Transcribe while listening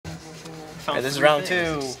Okay, this is round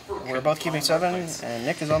 2. We're both keeping 7, and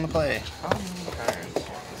Nick is on the play. Okay.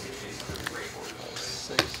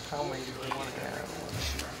 6. How many do we want to have?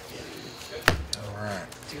 Alright.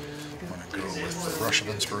 I'm going to go with the Rush of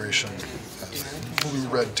Inspiration and blue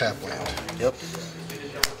red tap land. Yep.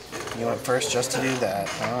 You went first just to do that.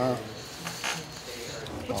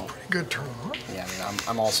 Well, pretty good turn. Yeah, I mean,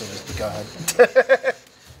 I'm also just... Go ahead.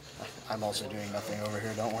 I'm also doing nothing over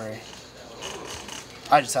here, don't worry.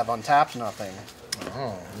 I just have untapped nothing.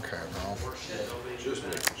 Oh, okay, well.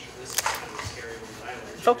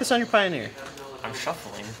 Focus on your Pioneer. I'm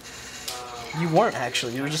shuffling. You weren't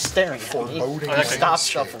actually, you were just staring at me. Foreboding Stop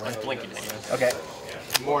landscape. shuffling. I'm blinking at you. Okay.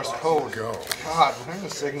 Morse code. Go. God, what are the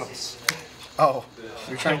signals? Oh,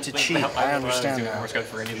 you're trying to cheat. I understand now. now. Morse code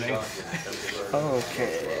for anything.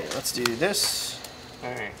 Okay, let's do this.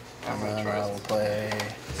 Alright, I'm And going to then try I will play...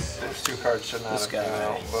 Those 2 cards should not This have come guy.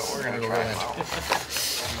 out, but we're going to try them out.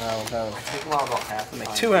 I will have... Take them out about half the Make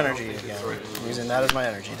time. 2 energy again. I'm using that as my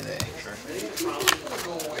energy today.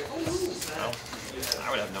 Well, I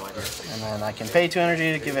would have no idea. And then I can pay 2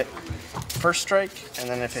 energy to give it first strike, and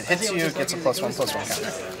then if it hits you, it gets a +1/+1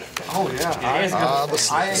 counter. Oh, yeah. The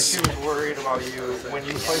I actually was worried about you. When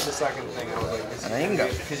you played the second thing, I was like, And then you can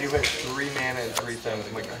go. because you had 3 mana and 3 things.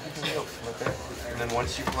 I'm like, I can go with it. And then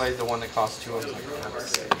once you played the one that cost 2, I was like, oh,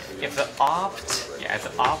 that's sick. If the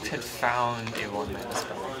opt had found a 1-mana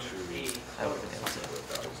spell, I would have been able to.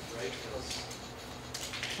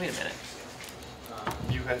 Wait a minute.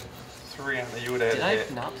 You had 3 on the, you would have Did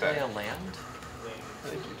hit. I not play a land? I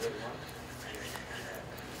think you did.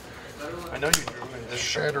 I know you drew in this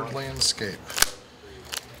Shattered Landscape.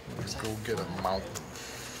 Go get a mountain.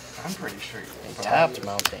 I'm pretty sure you did. Tapped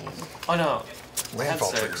mountain. Oh no. Landfall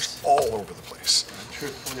That's triggers six. all over the place.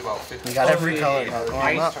 Truthfully, about 50. You got every yeah, color. yeah,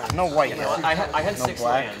 yeah. Well, no white You know, yet. I had No 6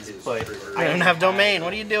 black. lands, but I don't have domain.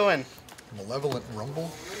 What are you doing? Malevolent Rumble.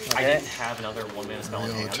 I Okay. didn't have another 1-mana spell in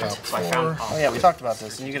Yellow hand, top so I found. four. Oh yeah, we talked about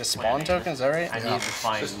this. And you get a spawn token, is that right? I needed to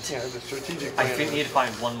find. Yeah, the strategic I planning. need to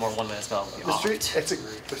find one more 1-mana spell with the The, opt.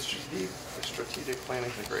 the strategic planning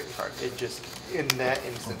is a great card. It just, in that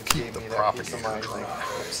instance, Keep gave the me that property peace of mind. control.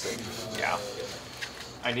 Like, Yeah.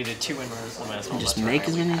 I needed 2 1-mana spells. Just left make to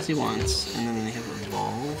as run. many as he wants, and then they have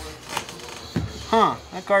evolve. Huh,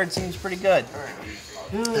 that card seems pretty good.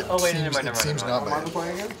 Oh wait, never mind, It seems not am I bad.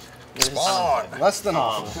 playing again? Spawn! Less than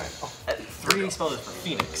awful. 3 spells for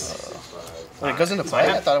Phoenix. Wait, it goes into play?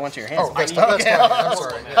 I thought it went to your hands. Oh, that's, need- that's okay. fine. I'm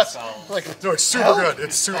sorry. One-mana spell. No, it's super good.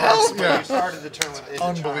 It's super You yeah. started the turn with into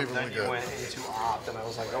Unbelievably charm, then good. you went into opt, and I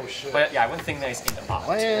was like, oh shit. But yeah, I went thing nice into opt.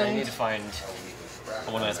 Land. And I need to find a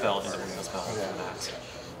 1-mana spell into 1-mana spell.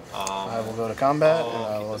 I will go to combat, and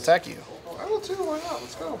I will attack you. I will too, why not?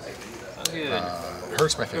 Let's go. Sounds good.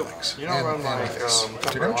 Hurts my feelings. You don't run And my face.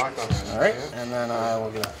 temper lock on that. Alright, and then I will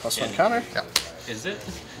get a +1 counter. Yeah. Is it?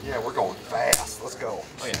 Yeah, we're going fast. Let's go.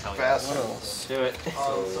 Oh yeah, hell yeah. Fast. Do it.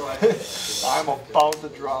 I'm about to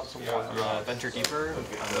drop some more. Venture deeper on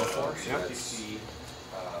no 4. Yep.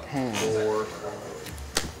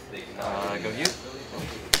 Go you.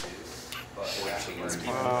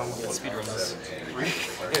 Speedrun this.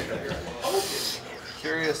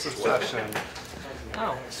 Curious succession.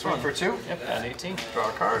 Oh, Swing for 2. Yep, at 18. Draw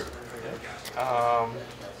a card.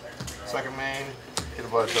 Second main. Get a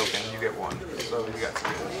blood token. You get 1. So you got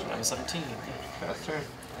 3. I'm 17. Fast turn.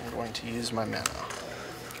 I'm going to use my mana.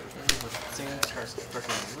 And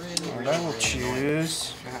And I will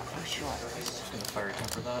choose... Yeah, first try. Gonna fire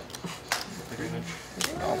temper that. Big image.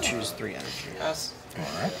 I'll choose 3 energy. Yes.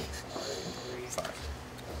 Alright.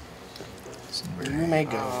 5. You may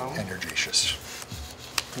go. Energicious.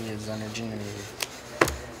 He is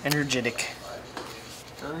energetic.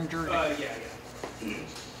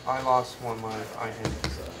 I lost 1 life. I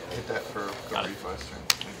hit that for Got it. fast turn.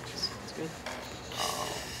 That's good.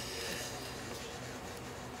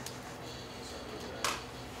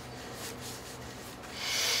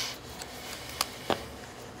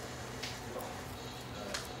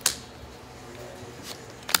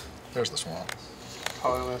 There's the swamp.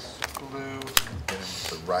 Colorless, glue, Getting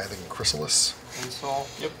the Writhing Chrysalis. insole.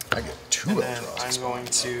 Yep. I get 2 And of then those. I'm going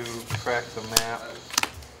to crack the map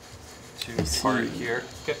to part here.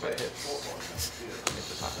 If it hits. Hit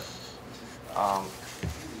the top.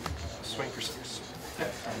 Swing for 6.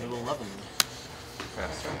 I'm to 11.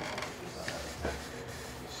 Fast turn.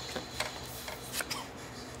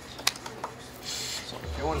 So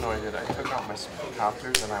if you want to know what I did, I took out my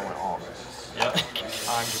copters and I went all this. Yep.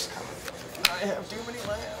 I'm just kind of. I have too many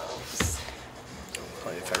layouts.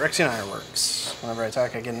 Play Phyrexian Ironworks. Whenever I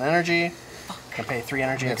attack, I get an energy. I can pay 3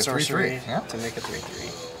 energy Make at it 3/3, sorcery yeah. to make it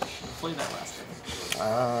 3/3. Play that last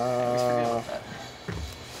time.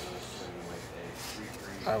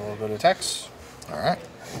 I will go to attacks. All right.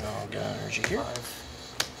 And I'll get energy here.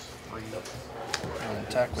 And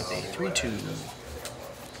attack with a 3/2.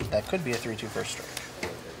 That could be a 3/2 first strike.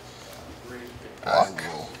 Block.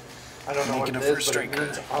 I don't know Make what it a it is, first but strike it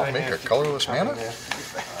means card. I'll make a colorless mana.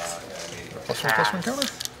 +1/+1 counter.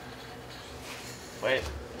 Wait.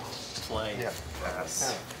 Play. Yeah.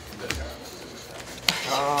 Pass.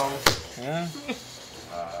 Yeah.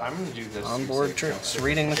 I'm gonna do this. Onboard tricks.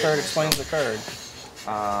 Reading the card explains the card.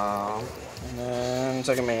 Um, And then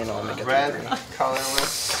second main, I'll make it red, 3/3.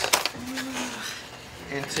 colorless,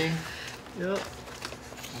 inty, Yep.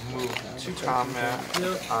 move to combat.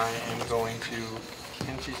 Yep. I am going to,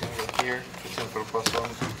 inty's gonna go here, it's gonna put a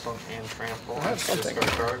 +1/+1 and trample. I'm That's gonna something.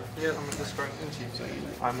 discard card. Yeah, I'm gonna discard inty.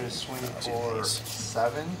 I'm gonna swing for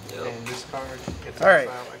 7, and this card gets All right.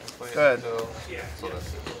 exiled. I can play Good. it until, so that's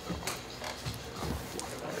it.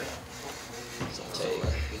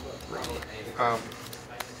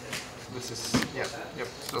 This is, yep,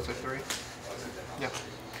 still take 3. Yep.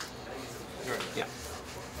 You're right, yeah.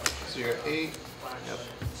 So you're at 8. Yep.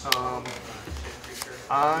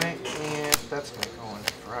 That's gonna go in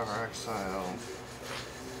forever exile.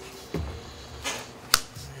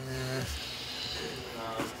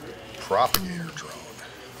 Propagator drone.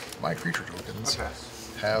 My creature tokens Okay.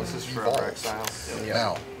 have This is forever evolved. exile.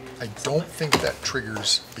 Now, I don't think that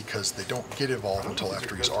triggers because they don't get evolved until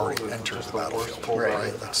after he's already entered the battlefield.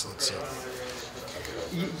 Right? That's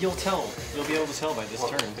You'll tell. You'll be able to tell by this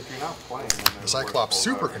turn. If you're not playing, then the Cyclops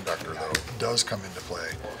Superconductor though does come into play.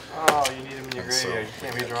 Oh, you need him in your And so graveyard. You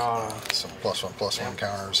can't be drawn. Some +1/+1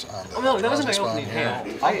 counters on the. Oh no, that wasn't my draw opening spawn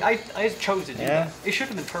here. hand. I chose to do Yeah. that. It should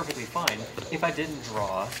have been perfectly fine if I didn't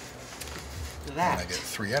draw And that. I get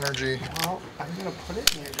 3 energy. Well, I'm gonna put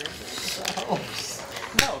it in your graveyard.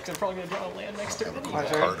 No, because I'm probably going to draw a land next I turn haven't anyway.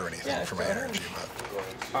 pulled a card or anything Yeah, for my go ahead. energy,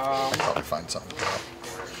 but I'll probably find something to put up.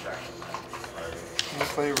 I'm gonna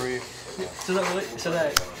play Reef. So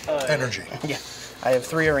that Energy. Yeah. I have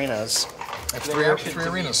 3 arenas. I have The three reaction to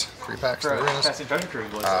arenas. 3 packs, for 3 arenas. Passing Dungeon Crew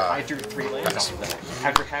was I drew 3 lands off of that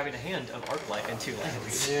after having a hand of Arclight and 2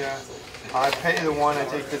 lands. Yeah. I pay the 1, I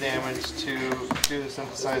take the damage to do the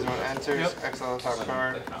synthesizer when it enters, Yep. exile the top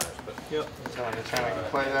card. Yep. So on the turn I can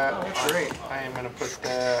play that. Oh, that's great. I am gonna put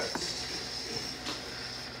that.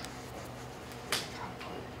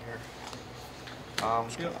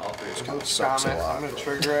 Move Sucks a comment. lot. I'm gonna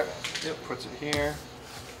trigger it. Yep. Puts it here.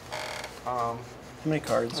 How many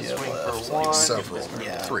cards do you have Swing for left? 1. Several.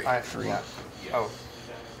 Yeah. 3. Yeah. Oh.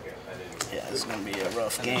 Yeah, it's gonna be a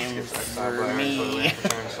rough game Exile for player, me. so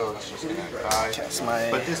turn, so it's just gonna die. That's my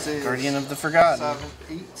But this is Guardian of the Forgotten. 7,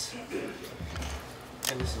 8,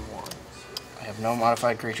 and this is 1. I have no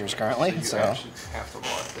modified creatures currently, You so. actually have to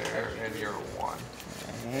block there, and you're 1.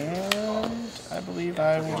 And I believe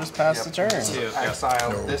I will just pass the turn. Two.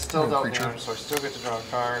 Exile. No- This still no dealt creature. damage, so I still get to draw a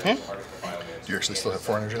card. Do you actually still have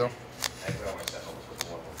 4 energy though?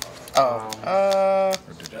 Oh,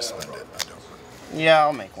 Or did you spend it? I don't. yeah,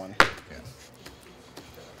 I'll make one. Yeah.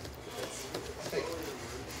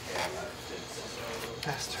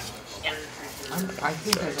 Pass turn. I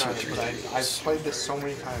think I got it, but I've played this so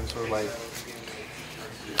many times where like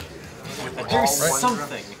There's Right.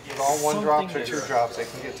 something. with all 1 drops or Something 2 drops, I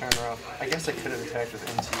can get turned around. I guess I could have attacked with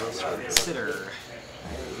NTS or Consider.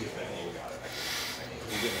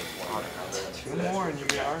 2 more and you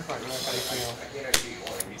get Arclight. How do you feel?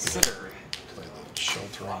 Consider. Play the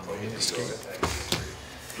Sheltering Moonscape.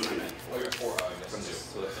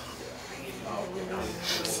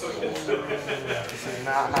 This is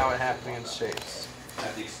not how it happened against Chase.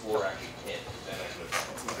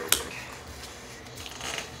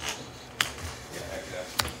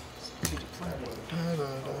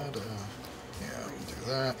 Da-da-da-da. Yeah, we'll do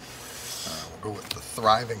that. We'll go with the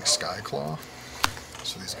Thriving Skyclaw.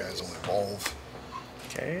 So these guys will evolve.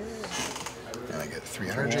 Okay. And I get 3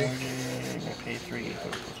 energy. Pay 3.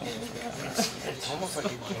 It's almost like a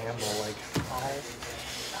gamble, like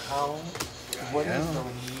what is the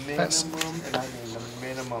minimum, and I mean the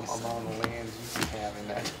minimum amount of lands you can have in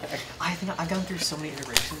that deck? I think I've gone through so many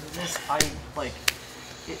iterations of this. I like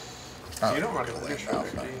it. Oh, You don't run we'll a go land control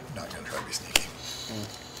now. deck, do you? Not gonna try to be sneaky.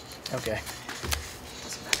 Okay.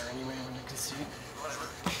 Doesn't matter anyway. I'm gonna concede.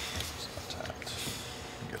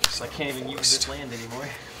 Get So I can't even use this land anymore.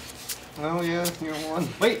 Oh yeah, you're 1.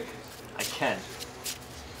 Wait, I can.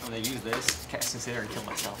 I'm gonna use this, cast Consider, and kill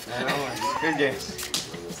myself. I know, good game.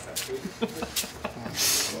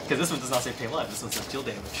 Because this one does not say pay life. This one says deal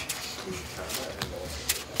damage.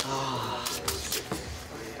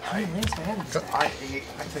 How many lands do I have in this deck?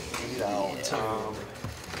 I took 8 out.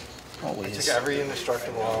 I Always. took every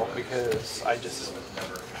indestructible out because I just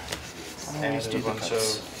Always added do a the bunch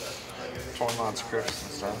cuts. of Tormod scripts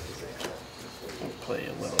and stuff. I'll play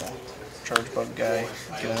a little charge bug guy,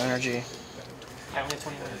 get an energy, I only have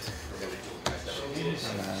 20 minutes.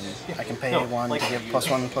 and then I can pay No, one like- to give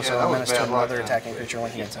 +1/+1 that was menace to bad luck, another man. attacking creature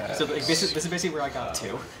linking attack. So like, this is basically where I got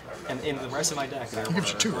 2. And in the rest of my deck, there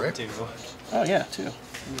gives you 2, right? 2, Oh yeah, 2. You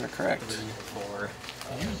are correct. 3, 4.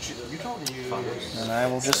 You don't use. And I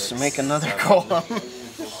will just make another golem.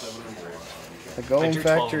 The golem drew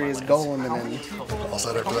 12 factory on is my golem How and many then people? All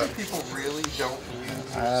set after How many that. people really don't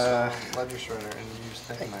use Ledger Shredder and use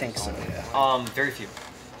I Thing think so, yeah. Very few.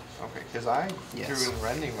 Okay, because I Yes. drew in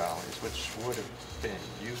Rending Valleys, which would have been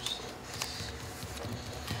useless.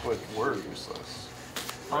 Were useless.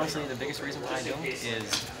 Honestly, the biggest reason why I don't is,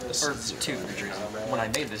 or 2 reasons. When I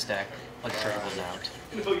made this deck, like Shredder was out,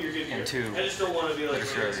 and 2, like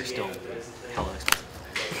Shredder is still hella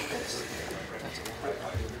expensive.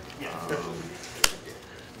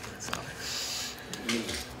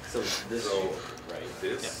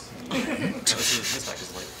 This deck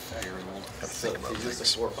is like very old. Think about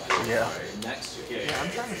things. Yeah. Yeah, I'm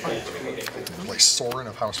trying to find Play Sorin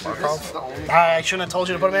of House Markov. I shouldn't have told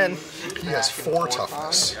you to put him in. He has 4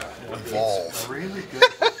 toughness. Evolve. really good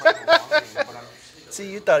for playing Wandering, but I'm See,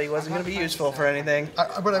 you thought he wasn't going to be useful for anything.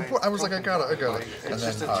 I was like, I got it. And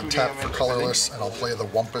then tap for colorless, and I'll play the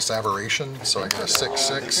Wumpus Aberration, so I get a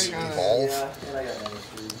 6/6 Evolve.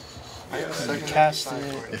 Cast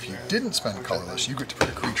it. If you didn't spend colorless, you get to put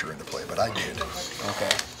a creature into play, but I did. Okay.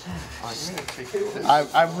 I'm gonna take this.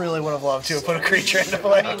 I really would have loved to have put a creature into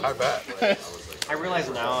play. I bet. I realize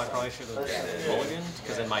now I probably should have mulliganed,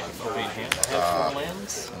 because in my opening hand I have 4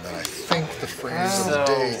 lands. And then I think the phrase of the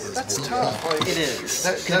day is That's BP. tough. Like, It is.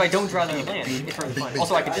 Because if I don't draw any land, it turns fine.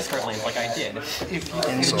 Also, I can discard lands like I did.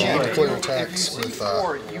 So I play attacks with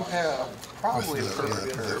or you have probably a with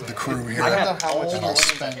perfect curve. the crew here, I don't know how much and I'll land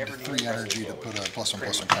spend 3 energy to put a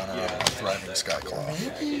 +1/+1 counter on a Thriving Skyclaw.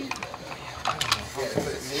 Maybe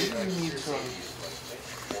you need to.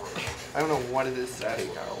 I don't know what it is to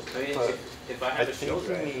take out, but If I I have a think shield,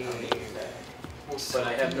 you right? need But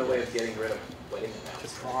I have no way of getting rid of wedding to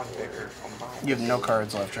draw bigger amount. You have no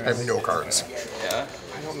cards left, I right? have no cards. Yeah.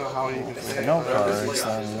 I don't know how you can say No it. cards,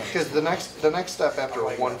 then Because the next step after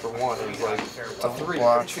a 1-for-1 is like a 3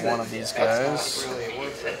 block for 2. one of these That's guys. not really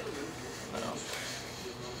worth it.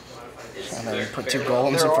 and then put 2 golems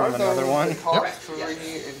in There front are of another those one. that cost 3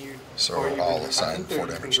 and you. So or you I'll can- I assign think 4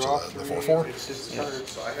 there's- damage you to can the draw 4/4. 3, discard.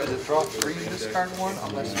 Does it draw 3 to discard 1?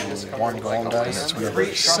 Unless you discard 1 like golem a dice. land? So we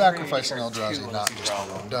have sacrificing Eldrazi, not just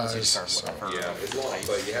one dice. So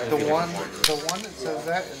The one that says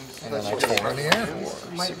that and then says I'll throw it in the air.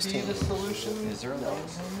 might be the solution. Is there a land?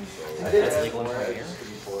 That's legal in Pioneer?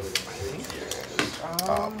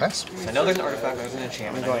 Pass. I know there's an artifact, there's an I'm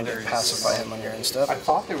enchantment. going to pacify him on your end step. I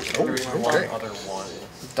thought there was There's Okay. one other one.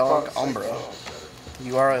 Dog Umbra.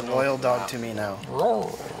 You are a loyal dog to me now.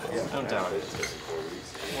 Roll. I don't doubt it.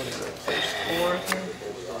 What is it? 4, I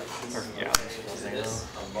think? Or, yeah.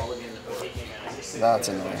 That's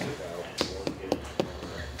annoying.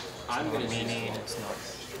 I'm gonna meaning it's not.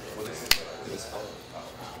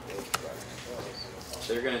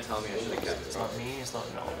 They're gonna tell me I should have kept It's it. not me, it's not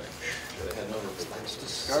knowledge.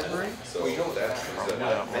 discovery. I'm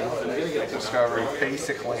gonna get a Discovery,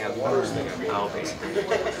 basic land. Oh, basically. I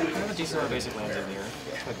have a decent amount of basic lands in here.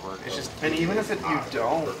 Could work. It's just, and even if you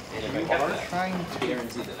don't, and you are trying to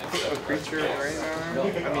guarantee the next put a creature right now,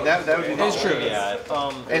 I mean that would be. It's true, yeah.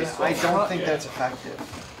 And I don't think that's effective.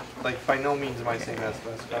 Like by no means am I saying that's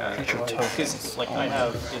best. Creature token. Because, like, I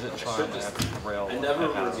have, is it Charm, I have Rail, I never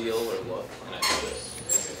I have reveal or look, and I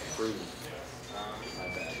just prove my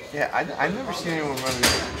bad. Yeah, I've never seen anyone run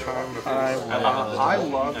a charm before. I I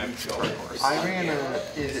love. Course. I ran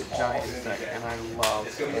a Is It Giant deck, and I love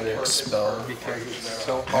it Spell. because it's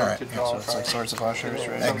so hard Alright, to So draw it's like cards. Swords of Ushers,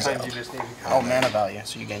 right? Sometimes you just need to Oh, mana value,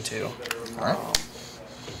 so you gain 2. Alright.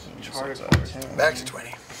 chart Back to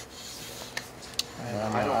 20. And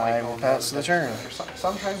I don't I like will all pass that. the turn.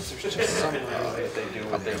 Sometimes there's just some reason that they do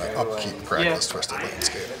what they do. Upkeep Crackless Twisted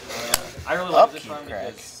Landscape. I really like this Upkeep Charm crack.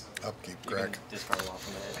 because Upkeep you can Crack. discard a lot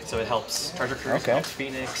from it. So it helps Treasure Cruise, Okay. it helps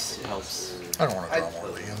Phoenix, it helps. I don't want to draw more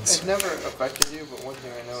lands. It never affected you, but one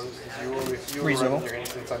thing I noticed is you were Reasonable. running your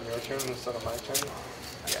instance on your turn instead of my turn.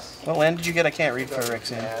 What land did you get? I can't read for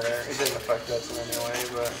Rick's in. It didn't affect us in any way,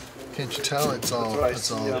 but Can't you tell? It's all that's what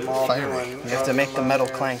I see them all fiery. doing. You have to make the metal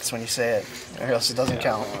clanks when you say it, or else it doesn't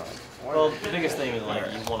count. Well, the biggest thing is, like,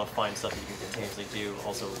 you want to find stuff that you can continuously do.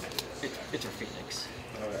 Also, it's your Phoenix.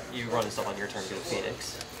 You run stuff on your turn to the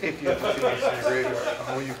Phoenix. If you have a Phoenix in your graveyard,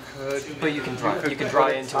 oh, you could. But you can draw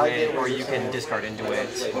into it, or you can discard into it.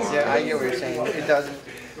 Yeah, I get what you're saying. It doesn't.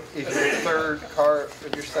 if your third card,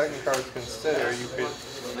 if your second card is consider, you could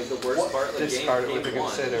Like the worst part, like discard it game with a one.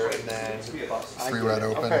 consider, and then 3 red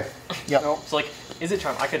open. okay. Yep. Nope. So like, is it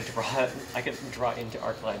charm? I could draw into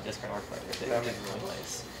Arclight, discard Arclight with it. That'd be really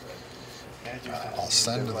nice. I'll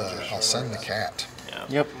send the cat. Yeah.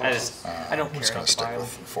 Yep. I don't I'm care just how gonna to stick buy them. with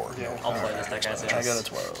 4. Yeah. I'll play this deck as is. I go to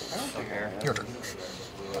 12. Don't care. Your turn.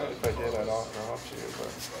 If I did, I'd offer off to you, but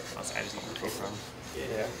I just don't trade from.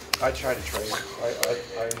 yeah, I try to trade.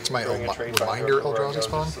 It's my doing a trade reminder binder where I Eldrazi go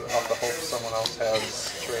spawn? just Off the hope someone else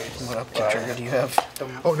has trades. What upkeep trigger do you have?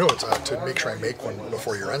 Oh no, it's to make sure I make one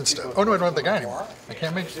before your end step. Oh no, I don't have the guy anymore. I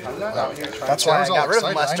can't make. I'm not out here trying That's to. why I was all got rid of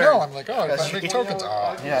him excited. last I know. turn. I'm like, oh, if I make tokens,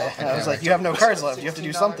 Yeah, I was like, you have no cards left. You have to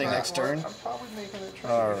do something next turn. I'm probably making a trade.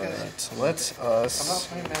 Alright, let I'm not us...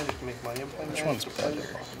 playing Magic to make money. I'm playing Which Magic one's to play better? the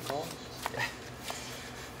fucking goal.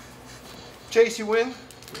 Chase, you win?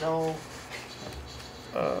 No.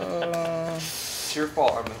 It's your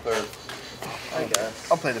fault. I'm in third. I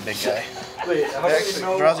guess. I'll play the big guy. Wait, how do you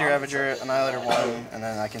know? Drowsy Ravager, Annihilator 1, and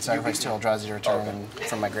then I can sacrifice 2 Eldrazi to return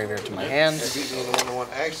from my graveyard to my hand. Beating the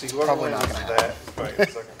 1-1. Actually, whoever Probably wins not gonna that. Wait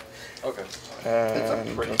a second. Okay. It's a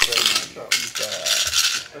And pretty let's fair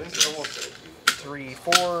matchup. I think it's almost 3,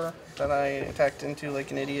 4 that I attacked into like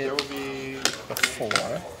an there idiot will be.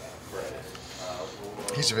 before.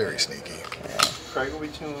 He's very sneaky. Craig will be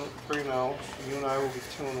 2-3 now. You and I will be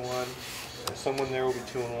 2-1. And someone there will be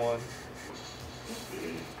 2-1.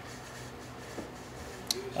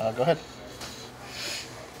 Go ahead.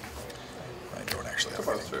 I don't actually have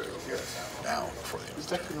anything to do now before the end. It's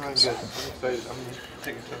definitely not good. I'm excited. I'm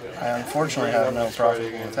taking to the. I unfortunately have no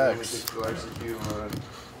profitable attacks, Execute on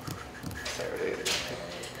Saturday.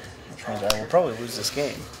 which means I will probably lose this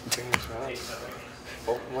game. Fingers crossed.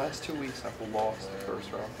 Well, the last 2 weeks I've lost the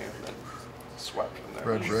first round here and then swept from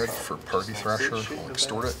there. Red for Party Thrasher. I'll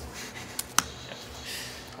extort it.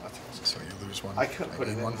 So you lose one. I couldn't put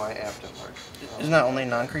it gain in one. my app, didn't work. Isn't that only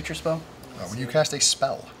non-creature spell? When you cast a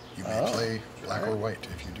spell, you may Oh. play black or white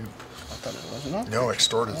if you do. I thought it was not. No,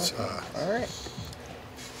 extort is. Alright.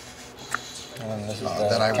 And then this is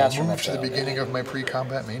Then I caster will move to the matchup. beginning of my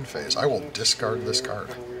pre-combat main phase. I will discard this card.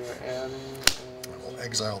 And we are adding, I will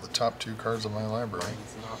exile the top 2 cards of my library.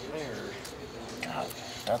 it's not there. God,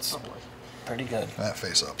 that's pretty good. That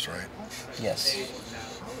face ups, right? Yes.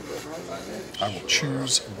 I will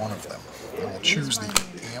choose one of them. I will choose the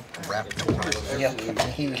Amped Raptor.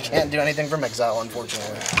 Yep. You can't do anything from exile,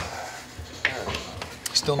 unfortunately.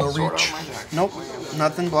 Still no Sort reach. out my deck. Nope.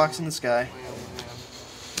 Nothing blocks in the sky.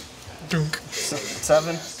 Dunk.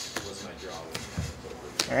 7.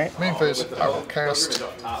 Alright. Main phase. I will cast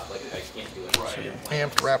Top, like I can't do it.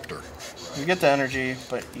 Amped Raptor. You get the energy,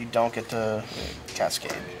 but you don't get the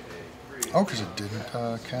cascade. Oh, because it didn't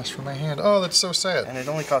cast from my hand. Oh, that's so sad. And it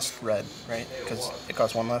only costs red, right? Because it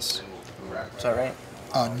costs 1 less. Is that right?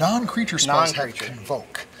 Non-creature spells Non-creature. have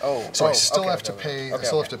Convoke. Oh, So I oh, still okay, have to okay, pay. okay, I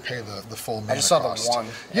still okay. have to pay the full mana I just saw cost. the 1.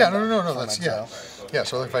 Yeah, no. from That's exile. yeah.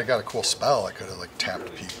 So if I got a cool spell, I could have like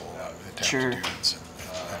tapped people, and tapped Sure. dudes,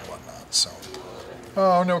 and whatnot. So,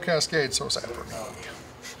 oh no cascade. So sad for me.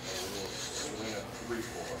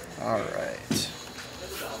 Alright.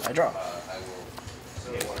 I draw.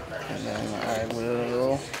 And then I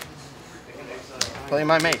will play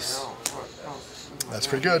my mace. That's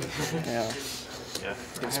pretty good. Yeah.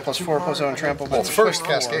 It's +4, +0, and trample. Well, but it's first +4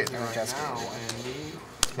 cascade. and cascade. Now, and me,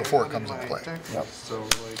 Before it comes into play. Yep. So,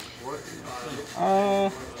 like, what?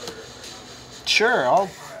 Sure, I'll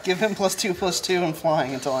give him +2/+2 and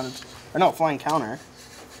flying until I'm, or no, flying counter,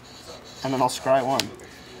 and then I'll scry 1.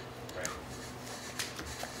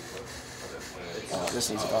 This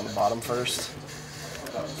needs to go on the bottom first.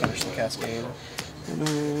 Finish the cascade, and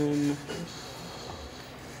then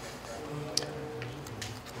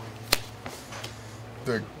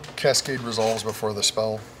The cascade resolves before the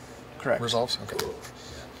spell correct. resolves. Okay.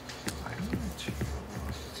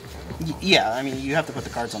 Yeah, I mean you have to put the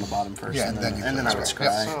cards on the bottom first, Yeah, and and then then, you and then put I would the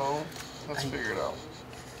scry. spell. So, let's figure it out.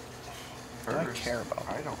 Do I First, care about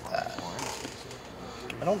I don't know that?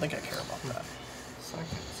 why. I don't think I care about that. Second,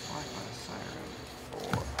 slide my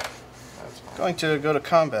siren. 4. That's fine. Going to go to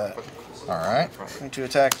combat. All right. Going to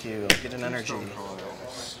attack you. Get an energy.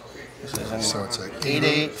 This is an So it's a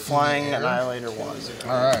 8/8 flying in the air. annihilator 1.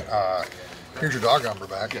 All right. Here's your dog number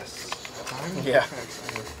back. Yes. Yeah.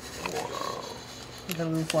 You got a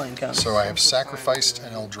little flying counter. So I have sacrificed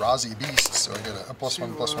an Eldrazi beast, so I get a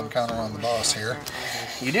 +1/+1 counter on the boss here.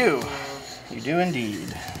 You do. You do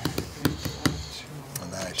indeed.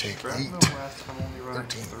 And then I take 8.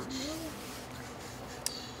 13.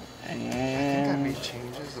 I think I And made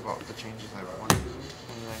changes about the changes I wanted, and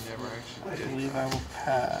I never I actually did. believe I will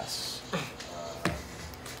pass.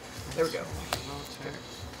 There we go.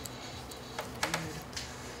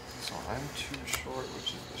 So I'm too short,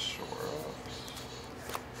 which is the shore up.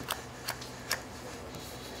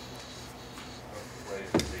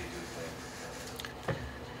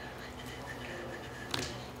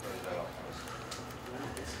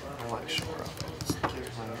 I like shore up. It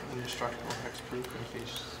gives an indestructible hexproof in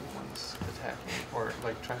case someone's attacking or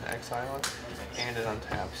like trying to exile it, and it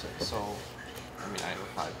untaps it. So, I mean, I have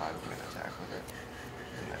a 5/5 I'm gonna attack with it,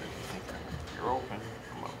 and then if you think you're open,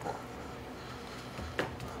 I'm gonna pull.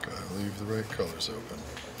 Gotta leave the right colors open.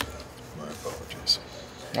 My apologies.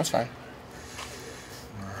 That's fine.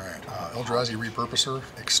 Alright, Eldrazi Repurposer,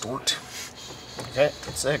 Extort. Okay,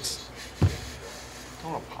 6.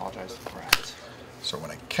 Don't apologize for that. So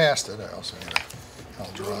when I cast it, I also need an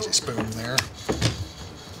Eldrazi Spoon there.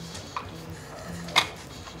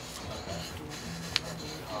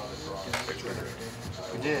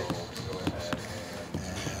 We did.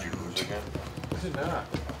 I did not.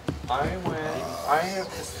 I have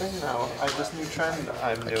this thing now. I have this new trend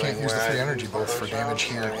I'm doing. I can't use the where 3 I energy use both for first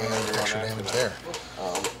damage round here and and extra one damage after there.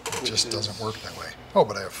 that. It just Which doesn't is- work that way. Oh,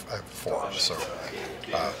 but I have 4, so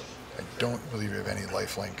I don't believe we have any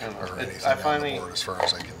lifelink or anything I on finally- the board as far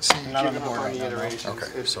as I can see. Not on the Given board up right the now, no. iterations,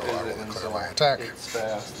 Okay, it so I is- will and declare so my attack. It's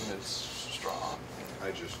fast and it's strong.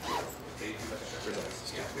 I just,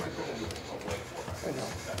 I know.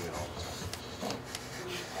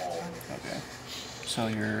 Okay. So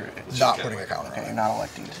you're Not putting a counter okay. on You're it. not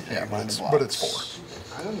electing to. Yeah, you're going to but it's block.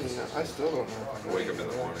 4. I don't even know. I still don't know if I can wake up in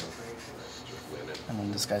the morning, just win it. And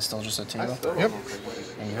then this guy's still just a I 2. still don't Yep. know if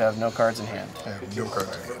I can. And you have no cards in hand. I have no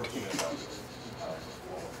cards in hand.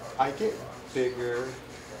 I get bigger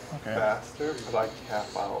Okay. faster, but I cap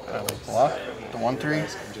out at like Block 7. the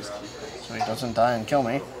 1/3, And just keep it. so he doesn't die and kill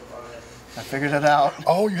me. I figured it out.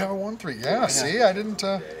 Oh, you have a 1/3. Yeah, see, I didn't,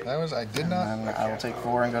 I did not, And then I will take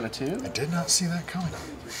 4 and go to 2. I did not see that coming.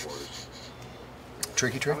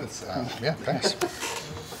 Tricky trick. Yeah, pass.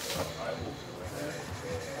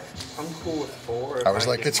 I'm cool with 4. if I was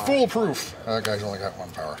like, get it's my- foolproof. That guy's only got 1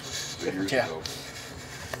 power. Years Yeah. ago,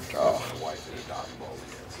 Oh, my wife did a dodgeball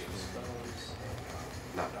against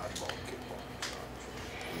not dodgeball, kickball.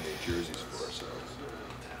 We made jerseys for ourselves.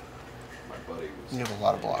 My buddy was You have a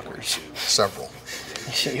lot of blockers. several.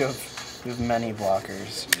 you have many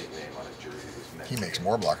blockers. nickname on a jersey was Met. He makes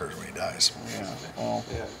more blockers when he dies. Yeah. Well,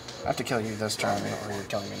 Yeah. I have to kill you this turn, or you're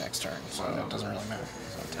killing me next turn, so it doesn't really matter.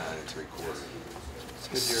 9 3/4.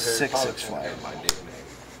 Because you're Harry 6 Potter 6 fan. flag. And my nickname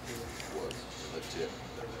was the Tip.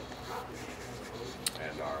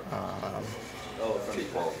 And our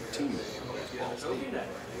kickball team name was Ball Steve. And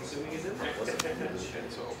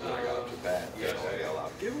so when I got up to bat, I yelled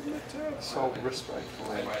out, "Give him the Tip!" So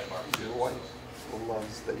respectfully, your wife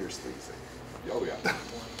loves that you're sleazy. Oh yeah. She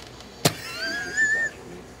was just as bad for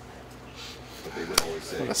me. But they would always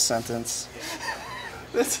say, What a sentence.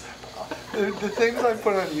 This, the things I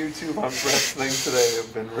put on YouTube on wrestling today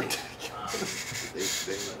have been ridiculous. they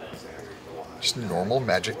exactly know why. Just normal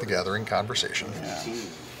Magic the Gathering conversation. Yeah. Team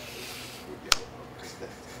would yell, 'cause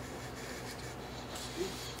that's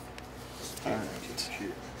Alright.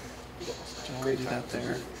 cheer. I'll do that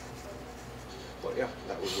there. But yeah,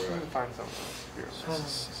 that was I'm where gonna find something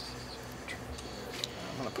else.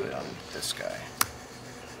 I'm gonna put it on this guy.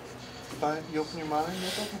 But you open your mind, you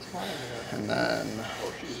open your mind. And then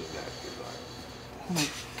oh, she's a nasty guy. I'm gonna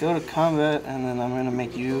go to combat, and then I'm gonna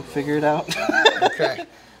make you figure it out. Okay.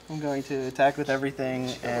 I'm going to attack with everything,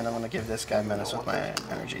 and I'm gonna give this guy menace with my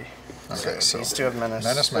energy. Okay, so These 2 have menace.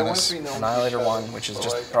 Menace. Annihilator 1, which is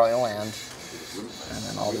just probably a land, and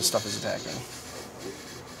then all this stuff is attacking.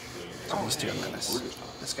 So these 2 have menace.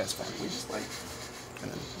 This guy's fine.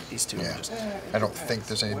 And then these 2 Yeah. are just. I don't think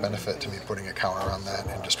there's any benefit to me putting a counter on that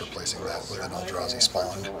and just replacing that with an Eldrazi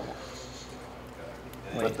Spawned.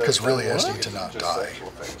 Wait, Because really it has to not die.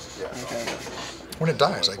 okay. When it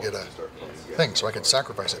dies, I get a thing, so I could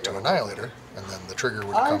sacrifice it to Annihilator, and then the trigger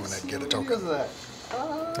would come and I'd get a token.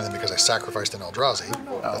 And then because I sacrificed an Eldrazi,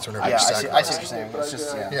 that's whenever Yeah, you I see what sacrifice you're it. saying. It's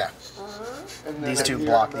just, yeah. Yeah, These 2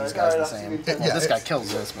 block these guys the same. Yeah, Well, this guy it's-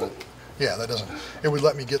 kills this, but. yeah, that doesn't. It would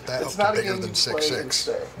let me get that It's up not to a bigger game than you play 6/6, and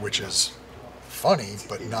stay. which is funny,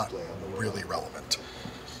 but not really relevant.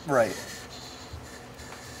 Right.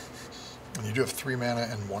 And you do have 3 mana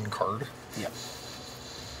and 1 card. Yep.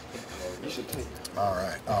 You should take All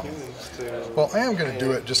right. humans to. Well, I am going to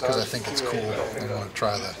do it just because I think it's cool. I'm going to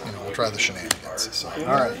try the, we'll try the shenanigans. So All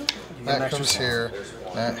right. You get an that extra comes slot. here,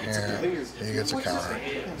 that here. He gets a counter.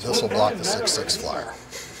 This will block the 6/6 flyer.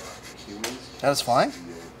 That is flying?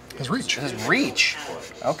 His reach. It has reach.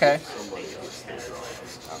 Okay.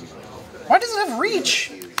 Why does it have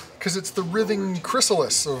reach? Because it's the writhing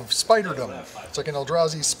chrysalis of spiderdom. It's like an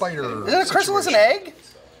Eldrazi spider. Isn't a chrysalis an egg?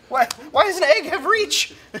 Why does an egg have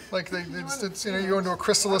reach? Like it's you go into a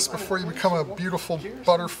chrysalis before you become a beautiful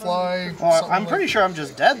butterfly. Well, I'm pretty sure I'm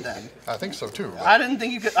just dead then. I think so too. I didn't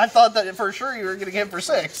think you could. I thought that for sure you were gonna get for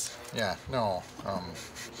 6. Yeah, no.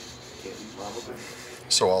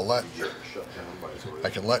 So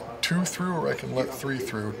I can let 2 through or I can let 3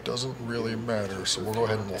 through. Doesn't really matter. So we'll go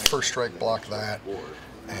ahead and we'll first strike block that.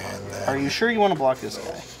 And then, are you sure you want to block this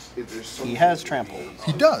guy? He has trample.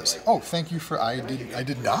 He does. Oh, thank you for. I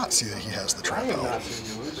did not see that he has the trample.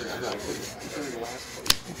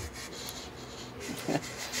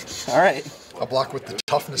 All right. I'll block with the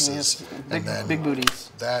toughnesses, and then big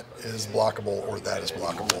booties. That is blockable or that is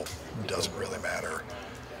blockable. Doesn't really matter.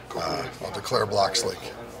 I'll declare blocks like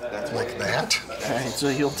that. All right. So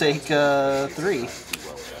he'll take 3.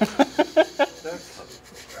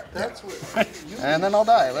 And then I'll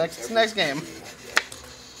die. Next game.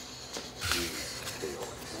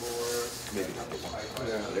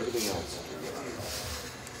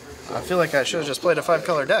 I feel like I should have just played a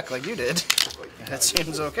 5-color deck like you did. That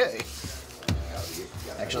seems okay.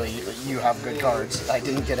 Actually, you have good cards. I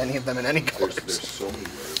didn't get any of them in any colors.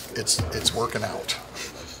 It's working out.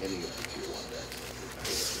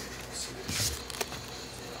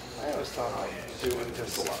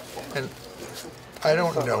 And I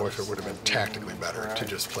don't know if it would have been tactically better to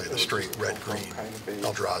just play the straight red-green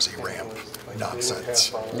Eldrazi ramp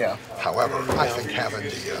nonsense. Yeah. However, I think having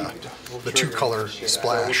the 2-color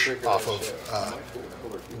splash off of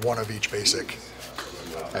one of each basic,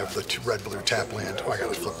 I have the 2 red-blue tap land. Oh, I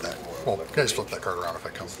gotta flip that. Well, I just flip that card around if I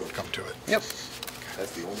come to it. Yep.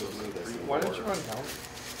 Why don't you run down?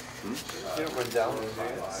 You don't run down those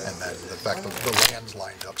lands. And then the fact that the lands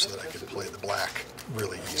lined up so that I could play the black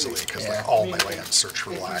really easily, because like all my lands search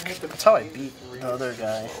for black. That's how I beat the other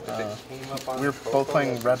guy. We were both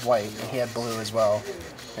playing red-white, and he had blue as well.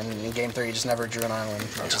 And in game 3, he just never drew an island.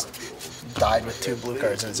 He just died with 2 blue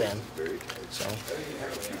cards in his hand. So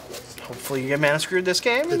hopefully you get mana screwed this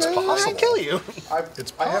game, and It's then possible. I kill you.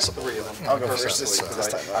 It's I have possible. 3 of them. I'll go first this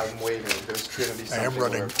time. I'm waiting. There's going to be I something am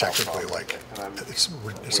running where it technically pops like up, it's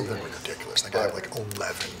something ridiculous. Like I have like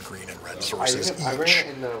 11 green and red sources I ran each, it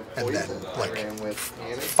in the and then poison. I like ran with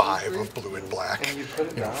Annex 5 tree, of blue and black. and you put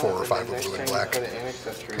it down, 4 or 5 and of then blue and next time black. you put an Annex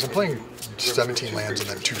tree, Because I'm playing 17 lands and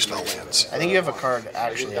then 2 spell lands. I think you have a card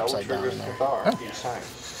actually upside down in there. Each time.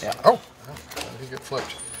 Yeah. Oh, how did he get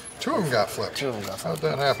flipped? 2 of them got flipped. 2 of them got How'd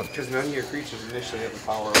flipped. that happen? Because none of your creatures initially have the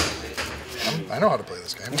power. I know how to play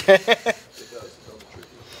this game.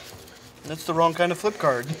 That's the wrong kind of flip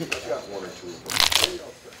card.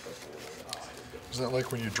 Isn't it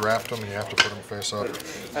like when you draft them and you have to put them face up?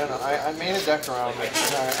 I don't know. I made a deck around it.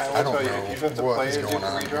 I I don't will tell you, if you have to know what play is it, you going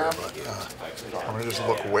can on here, redraft. but I'm going to just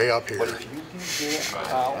look way up here. But if you can get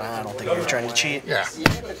out, I don't think you're trying to cheat. Yeah.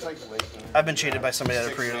 even if it's like Laking, I've been cheated by somebody at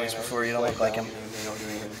a pre-release before. You don't look like him.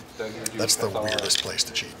 That's the weirdest place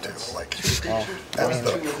to cheat, too. Like, Well, at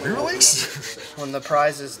the pre-release? when the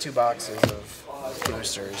prize is 2 boxes of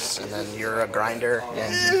boosters, and then you're a grinder,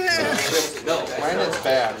 and Mine is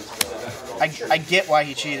bad. I get why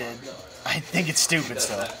he cheated. I think it's stupid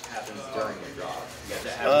still.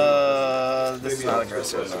 This is not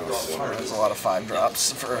aggressive enough. There's a lot of 5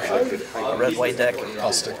 drops for a red-white deck.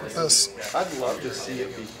 I'll stick with this. I'd love to see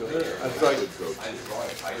it be good. I'd like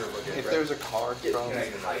if there's a card from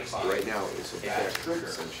Right now, it's a back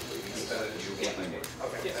essentially.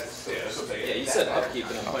 Yeah, you said upkeep,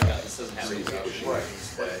 and I'm like, this doesn't have any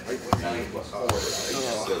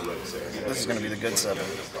This is going to be the good 7.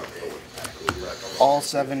 All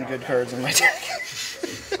 7 good cards in my deck.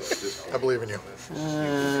 I believe in you.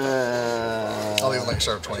 I'll even let you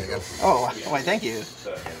start with 20 again. Oh, why, thank you.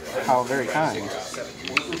 How very kind.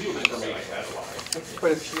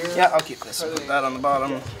 But if you're Yeah, I'll keep this. Put that on the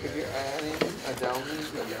bottom. if you're adding a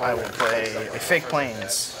downbeat, I will play a Fake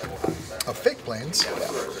Plains. Of fake planes.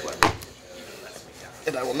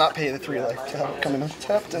 And I will not pay the 3 life to have it come in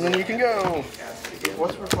untapped, and then you can go.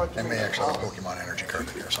 what's reflected? I may actually have a Pokemon energy card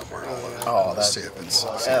in here somewhere. Oh, Let's see if it's.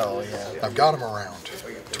 Hell yeah. I've got them around.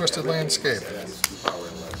 Twisted Landscape.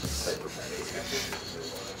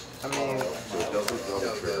 I mean,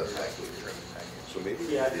 So maybe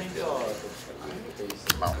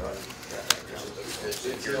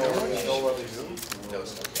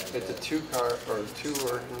it's a 2 card or 2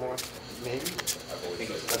 or more, maybe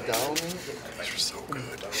a downy. These are so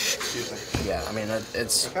good. Excuse me. Yeah, I mean,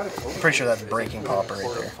 it's. I'm pretty sure that's breaking pop right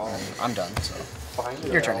there. I'm done, so. Find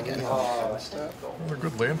Your turn again. They're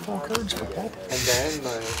good landfall cards for pulp. And then,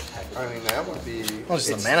 I mean, that would be. Well, just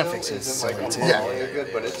the it mana still fix is isn't like silly, too. really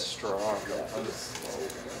good, but it's strong.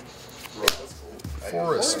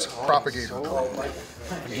 Forest Propagator Drone.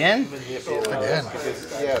 Again? Again.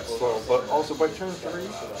 Yeah, it's slow, but also by turn 3, you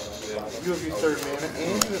have your third mana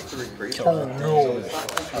and you have 3 creatures. Oh no!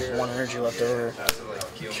 I have 1 energy left over.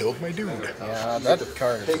 You killed my dude. Yeah, that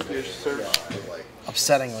card is Take your search.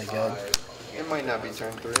 upsettingly good. It might not be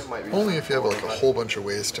turn 3, it might be. Only if you have like a whole bunch of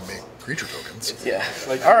ways to make creature tokens. Yeah.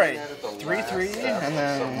 Like, Alright, looking 3/3, and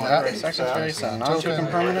then Yeah. second space, and non-token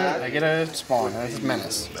permanent, I get a spawn, and it's a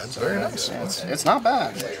menace. That's very nice. Yeah, it's not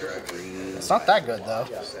bad. It's not that good, though.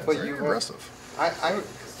 But Very you aggressive.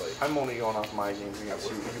 I'm only going off my games against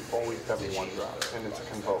you. You always have a 1-drop, and it's a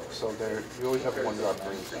convoke. So there, you always have a 1-drop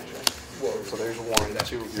green creature. So there's 1,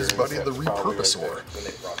 2 of your His buddy the insects probably right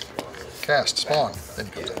Repurposor. Cast, spawn, then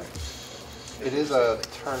he comes in. there. It is a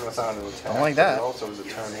turn without an attack. Don't like that. It also is a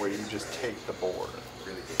turn where you just take the board.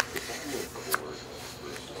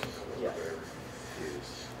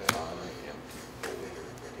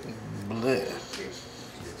 Bleh.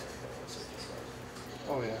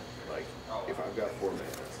 Oh yeah. If I've got 4 mana,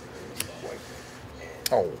 like,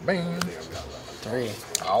 Oh man. 3.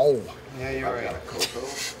 Ow. Yeah, you're right.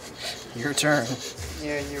 Your turn.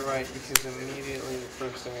 Yeah, you're right, because immediately the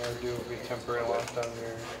first thing I would do would be temporary lockdown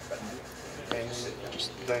there. And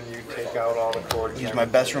then you take out all the cord. Use my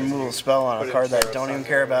best removal spell on a card that I don't even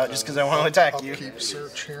care about just because I want to attack you. Upkeep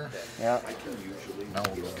search here. Yeah, Now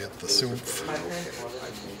we'll go get the Soomph.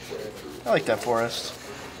 I like that forest.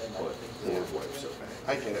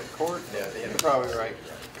 I get it. Cord, you're probably right.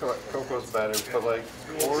 Coco's better, but like,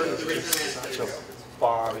 cord is just such a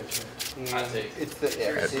bomb. It's the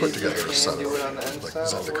I had put together a set of like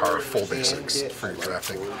Zendikar full basics for your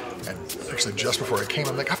drafting, and actually just before I came,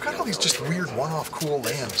 I'm like, I've got all these just weird one-off cool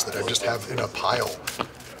lands that I just have in a pile.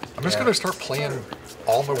 I'm just gonna start playing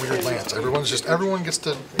all my weird lands. Everyone gets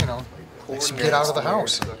to, you know, get out of the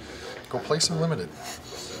house and go play some limited.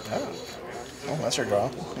 Oh, that's your draw.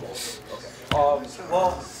 Well,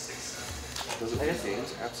 does it make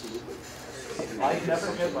games? Absolutely. I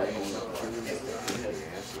never had my own.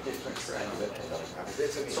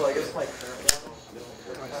 So I guess my current one.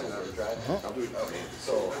 I'll do it.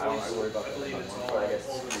 So I don't worry about that. But I guess.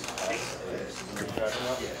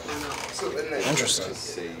 Interesting.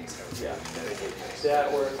 Yeah.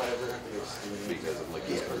 That or if I ever. Because of like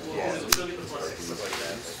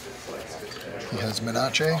He has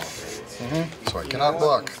Minache, so I cannot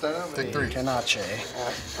block. Take 3. Canache.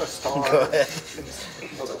 a star. Go ahead.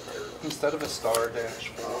 Instead of a star dash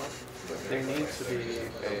 4, there needs to be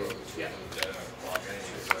a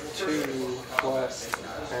 2 plus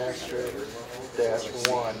asterisk dash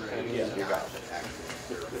 1, and you got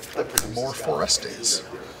it. More Forestes.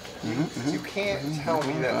 You can't tell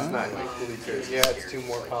me that's not equally good. Yeah, it's 2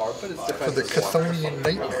 more power, but it's For the defensive. Chthonian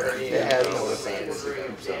Nightmare. It has no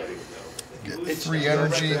advantage. Get 3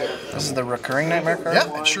 energy. This is the recurring nightmare card?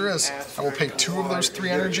 Yeah, it sure is. I will pay 2 of those 3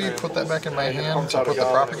 energy, put that back in my hand to put the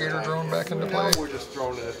propagator drone back into play. We're just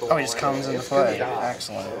throwing it at the Oh, he just comes into play.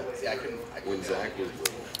 Excellent. when Zach was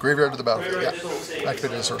Graveyard to the battlefield, yeah.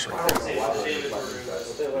 Activated a sorcery. I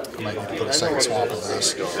might need to put a second swamp of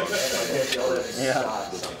this. Yeah.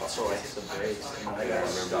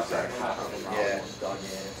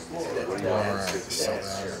 Alright, so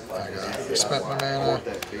then I spent my mana,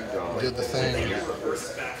 did the thing.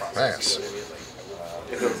 Pass.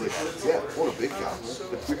 and I was like, yeah, what a big guy.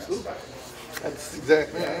 That's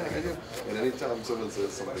exactly I do. And anytime someone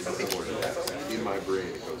says something similar to that, in my brain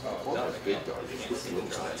it goes, oh, that's big dog. This is little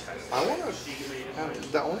dog. I want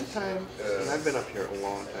to. The only time, and I've been up here a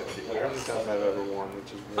long time, the only time I've ever won,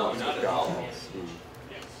 which is one golf.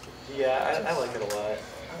 Yeah, I like it a lot.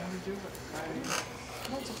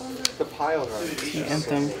 The pile driver. The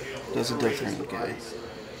Anthem does a different guy.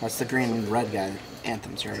 That's the green and red guy.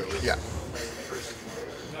 Anthem's right. Yeah.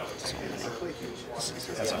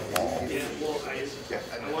 That's a wall.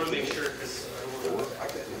 I want to make sure because I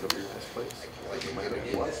could end up in this place. Like, you might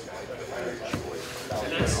have what? I'll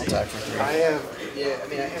attack for 3. I have. Yeah, I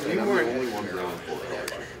mean, I have. And You I'm were. the only one drawing 4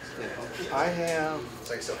 cards. I have.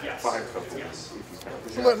 5 couples.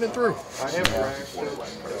 We're letting it through. I have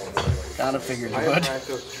Rakdos. Kinda figured you I have would.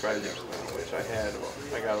 Rakdos treasures, which I had.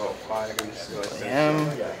 I got about 5 of these. I am.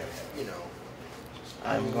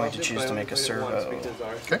 I'm going to choose to make a servo. Okay.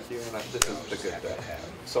 This is the good deck.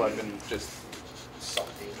 So I've been just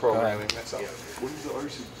programming myself. When's the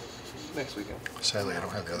RC? Next weekend. Sadly, I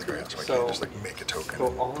don't have the other grant, so I So- can't just like make a token So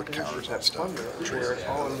and all put it is counters on that stuff. thunder, where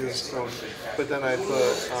all I'm doing is throwing. But then I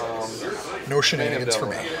put No shenanigans for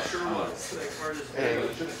me. and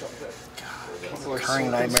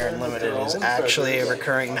Recurring Nightmare Unlimited is actually a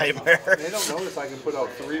recurring nightmare. They don't notice I can put out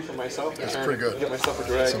 3 for myself. That's and pretty good. Get myself a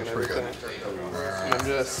dragon Sounds every pretty time. good. And I'm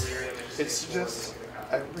just. It's just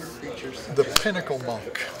every creature's The Pinnacle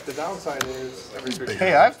Monk. The downside is every creature.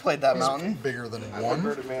 Hey, I've played that mountain. Bigger than 1.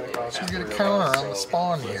 converted mana cost. So you get a counter on the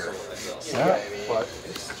spawn here. Yeah. But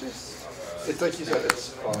it's just, it's like you said, it's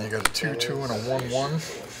fun. And you got a 2/2 and a 1/1.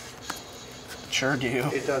 Sure do.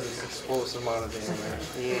 It does an explosive amount of damage.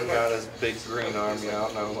 He ain't got his big green army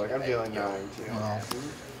out, and I was like, I'm dealing 9. You know? Well,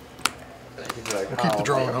 He'd be like, we'll keep the "Oh,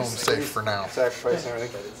 drone man, home safe for now. Sacrifice and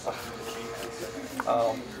everything.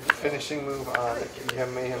 Finishing move on, you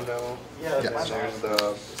have Mayhem Devil. Yeah, And there's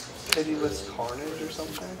the Pitiless Carnage or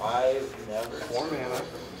something. I've never. 4 mana.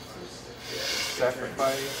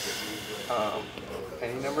 Sacrifice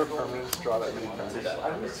any number of permanents, draw that many cards.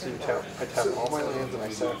 So you tap, I tap all my lands and I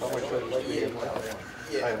sack all my treasures to begin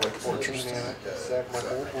with. I have like 14 mana, sack my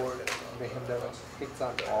whole board, Mayhem Devil, hits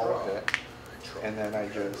on all of it, and then I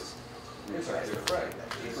just resack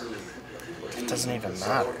it. It doesn't even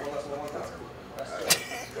matter.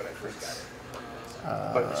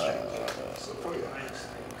 But it's changed.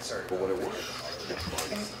 But when it works,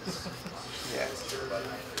 Yeah.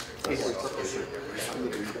 I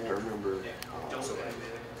remember.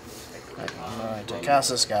 I'm going to cast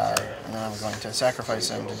this guy, and then I'm going to sacrifice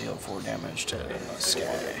him to deal 4 damage to Sky.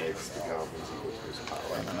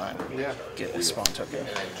 And then I get a spawn token.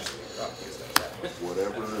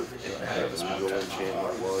 Whatever that evil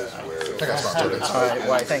enchantment was, where I got spawn tokens. Alright,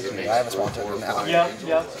 why thank you. I have a spawn token now.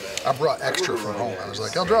 Yep. I brought extra from home. I was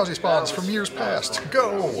like, Eldrazi spawns from years past.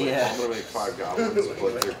 Go! Yeah. I'm gonna make 5 goblins,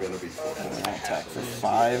 but they're gonna be fucking. I attack for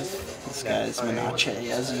 5. This guy's Menache,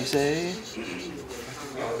 as you say.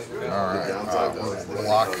 Alright, we'll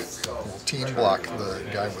block, we'll team block the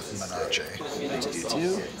guy with Menache.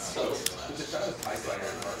 2.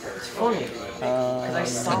 It's funny. And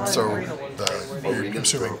so you're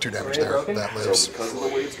consuming 2 damage there. That lives. Because of the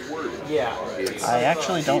way it's worded, Yeah. I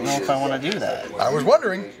actually don't know if I want to do that. I was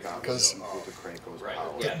wondering, because with the Kranko's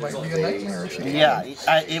power. it might be a nightmare if you can. Yeah,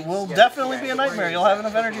 it will definitely be a nightmare. You'll have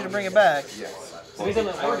enough energy to bring it back. So he's on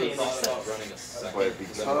the party and he's But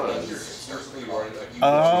because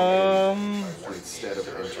instead of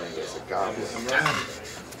entering as a goblin,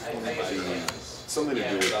 something to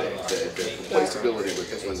do with the placeability with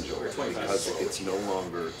the angel, because it's no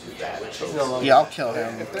longer that token. Yeah, I'll kill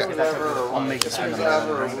him. I'll make this one.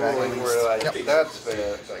 Ever a ruling where like, that's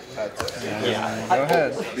fair, like, that's it. Yeah, go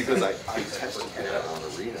ahead. Because I tested that on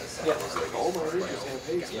Arena. I was like, all my Arena have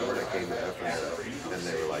hates. And when I came to FNL, and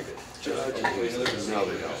they were like, Judge, and he was like, no,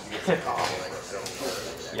 they don't.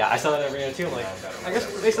 Yeah, I saw that in Arena too. I'm like, I guess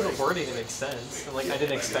based on the wording, it makes sense. And like, I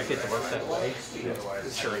didn't expect it to work that way.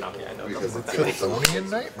 Sure enough, yeah, I know it doesn't work that way. Chthonian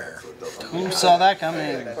Nightmare. Who saw that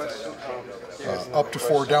coming? Up to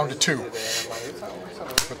 4, down to 2.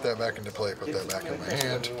 Put that back into play, put that back in my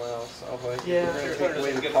hand. Yeah.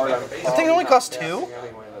 The thing only costs 2?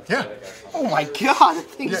 Yeah. Oh my god, that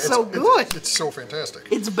thing's Yeah, so good. It's so fantastic.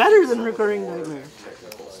 It's better than Recurring Nightmare.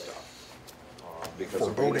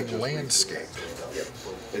 Foreboding Landscape.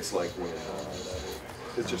 It's like when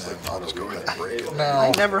it's just like I'll just go ahead and break it I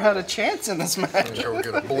now. never had a chance in this match. Go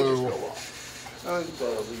get a blue.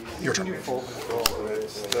 Your turn. Full control, but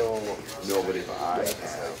it's still. nobody but I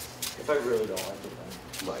have If I really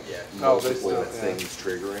don't like it, like No, they multiple still- things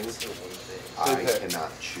triggering. I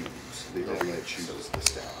cannot choose. The arena chooses the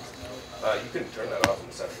stat. You can turn that off in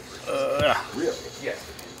the settings. Really? Yeah.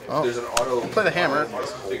 Oh. There's an auto. Play the hammer.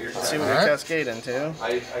 Figures. See what we Alright. cascade into.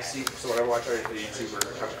 I see. So when I watch a YouTuber or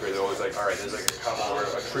content creator, they're always like, all right, there's like a combo or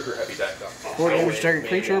a trigger heavy deck. 4 damage to target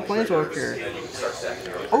creature or planeswalker. And you can start stacking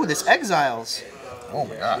your Oh, this exiles. Oh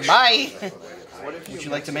my gosh. Bye. Would you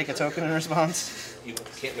like to make a token in response? You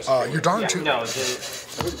can't miss. You're darn too. no,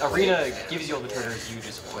 the Arena gives you all the triggers, you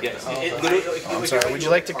just play. Yeah, it literally. I'm sorry, would you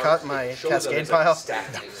like to cut my cascade pile?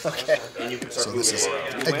 Okay. And you can So start this is moving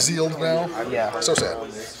around. exiled now. Yeah. So sad.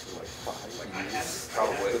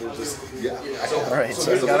 Probably. Alright,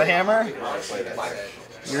 so you got a hammer?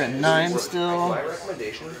 You're at 9 still. My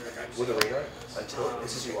recommendation with Arena, until it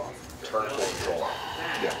pisses you off, turn full control on.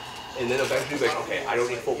 Yeah. And then eventually be like, okay, I don't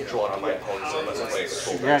need full control on my opponents unless I play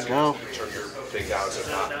full Yeah, control. go. You can turn your thing down so it's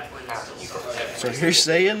not happening from So you're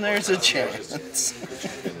saying there's a chance.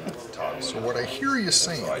 So what I hear you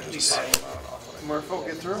saying is, Merfolk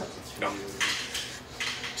get through? No.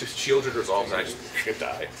 Just shield your resolves and I just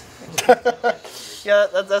die. Yeah,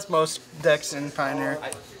 that's most decks in Pioneer.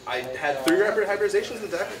 I had 3 rapid hybridizations in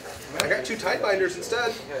the deck. I got 2 Tidebinders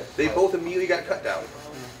instead. They both immediately got cut down.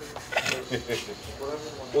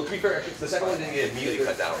 Well, to be fair, the second one didn't get immediately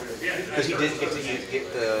cut down because he didn't get to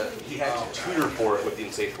get the. He had to tutor for it with the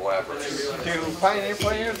insatiable avarice. Do Pioneer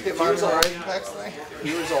players get Marvel Rising packs today?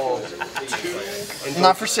 He resolved two.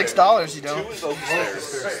 Not for $6, you don't.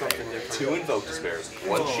 Two Invoke Despairs,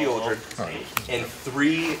 one Shieldred, and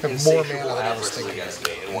 3 more insatiable mana than I was avarices thinking. against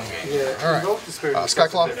me in one game. Yeah. All right.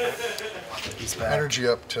 Skyclaw. He's back. Energy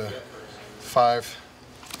up to 5.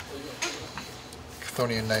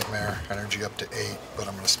 Chthonian Nightmare. Energy up to 8, but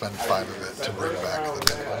I'm going to spend 5 of it to bring back the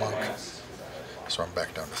Mythical Monk. So I'm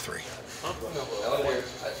back down to 3. I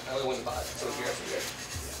only won 5, so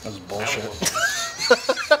That was bullshit.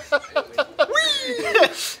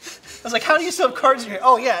 I was like, how do you still have cards in here?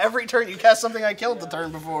 Oh yeah, every turn you cast something I killed the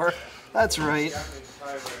turn before. That's right.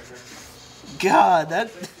 God, that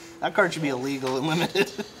card should be illegal and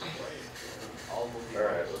limited.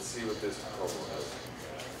 Alright, let's see what this proposal has.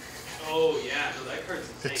 Oh yeah, no, that card's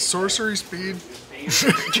insane. It's sorcery speed.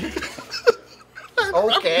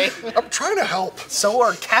 Okay. I'm trying to help. So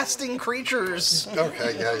are casting creatures.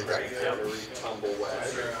 Okay, yeah, you got it.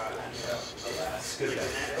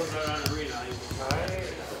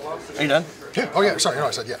 Are you done? Yeah. Oh yeah. Sorry. No,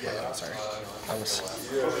 I said yeah. Sorry.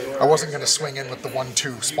 I wasn't gonna swing in with the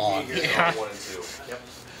 1/2 spawn. Yeah.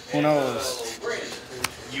 Who knows?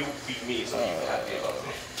 You beat me, so you have to above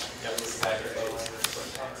me.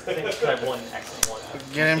 I think I have one excellent one.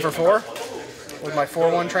 Get in for 4 with my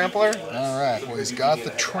 4/1 trampler. All right. Well, he's got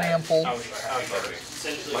the trample. My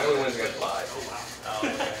only win's got 5.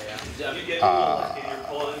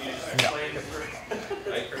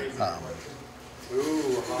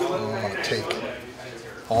 I'm going to take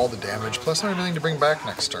all the damage, plus I don't have anything to bring back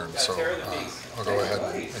next turn, so I'll go ahead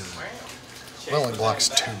and well, only blocks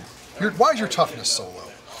 2. Why is your toughness so low?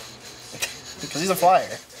 Because he's a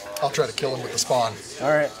flyer. I'll try to kill him with the spawn.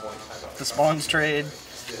 Alright. The spawns trade.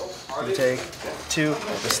 You take 2.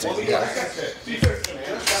 This thing. Yeah.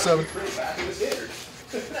 7.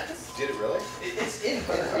 Did it really? It's in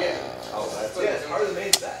here. Yeah. Oh, that's it. Yeah, it's part of the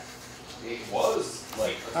main set. It was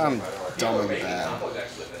like. I'm done with that.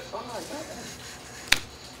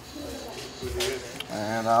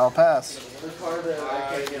 And I'll pass. Yeah,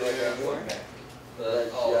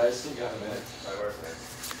 I still got it.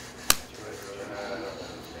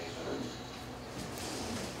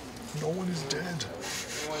 No one is dead.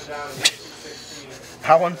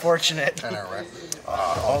 How unfortunate. I know, right?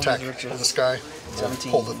 I'll attack this guy.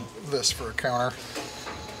 17. Pull this for a counter.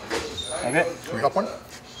 Okay. We up one?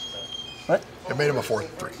 What? It made him a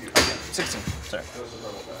 4/3. 16. Sorry.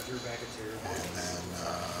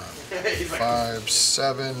 And then 5,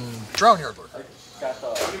 7. Drown Yardler.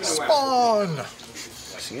 Spawn!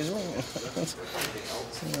 Excuse me? It's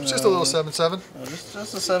just a little 7/7.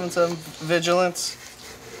 Just a 7/7 vigilance.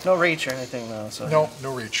 No reach or anything though, so No,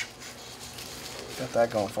 no reach. got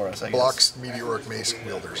that going for us, I guess. Blocks meteoric mace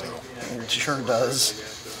wielders though. It sure does.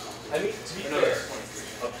 I mean, to be fair,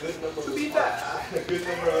 a good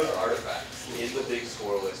number of artifacts in the big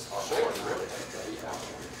score list are really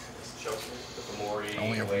I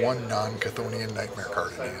only have one non-Chthonian Nightmare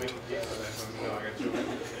card in hand.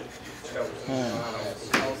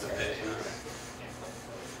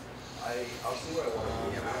 I'll see what I want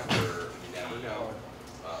to do after.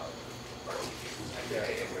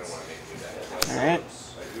 Alright.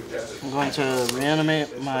 I'm going to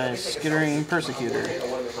reanimate my Skittering Persecutor.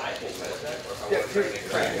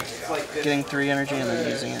 Getting 3 energy and then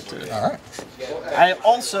using it to... Alright. I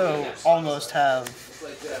also almost have...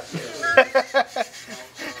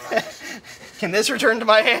 Can this return to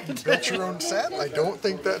my hand? Built your own set? I don't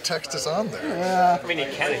think that text is on there. I mean, you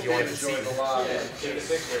can if you want to see.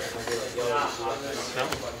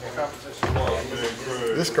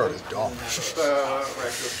 This card is dumb.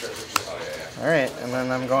 Alright, and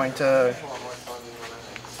then I'm going to...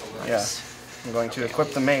 Yeah. I'm going to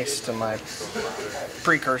equip the mace to my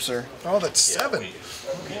precursor. Oh, that's 7.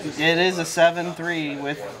 It is a 7/3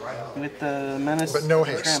 with the menace. But no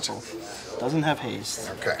haste. Trample. Doesn't have haste.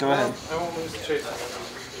 Okay. Go ahead. I won't lose the chase.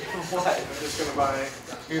 What? I'm just gonna buy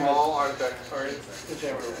all artifact cards. The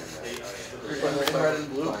chamber. Red and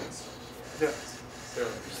blue. Yeah.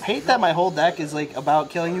 I hate that my whole deck is like about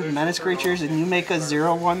killing you menace creatures and you make a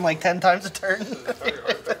 0/1 like 10 times a turn.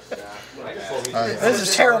 This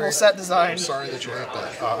is terrible set design. I'm sorry that you hate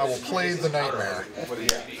that. I will play the Nightmare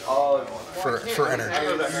for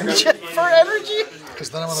energy. For energy? Because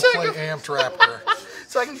then I'm going to play Amped Raptor.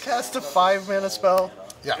 So I can cast a 5 mana spell?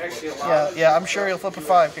 Yeah. Yeah, I'm sure you'll flip a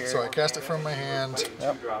 5 here. So I cast it from my hand.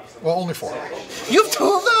 Yep. Well, only 4. You have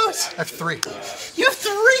 2 of those? I have 3. You have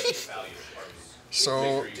 3?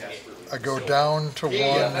 So I go down to 1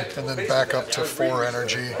 and then back up to 4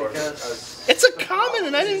 energy. It's a common,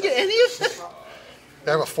 and I didn't get any of it.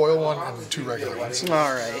 I have a foil one and 2 regular ones.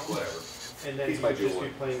 All right. And then you would just be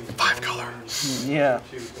playing 5 color. Yeah.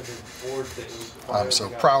 So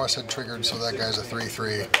prowess had triggered, so that guy's a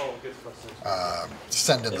 3/3.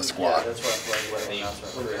 Send in the squad.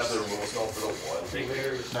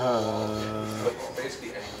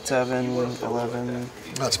 7, 11.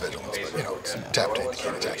 That's vigilance, but you know, it's tap take,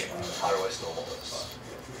 can't attack.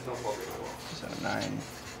 7, 9.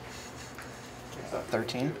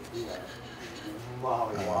 13.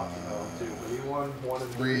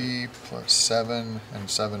 3 plus 7, and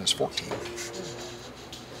 7 is 14.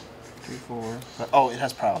 3, 4. Oh, it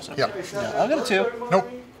has prowess. Okay. Yep. Yeah, I'll get a 2.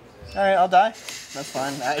 Nope. Alright, I'll die. That's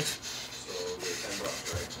fine.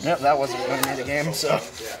 Yep, that wasn't winning me the game, so.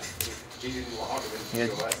 Yeah.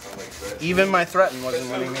 Even my threaten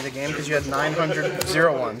wasn't winning me the game because you had 900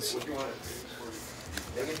 0-1s.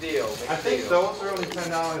 I think those are only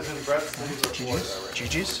 $10 in Brett's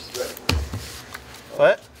GG's?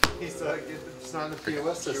 What? He said it's not in the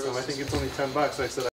POS system. I think it's only $10. I said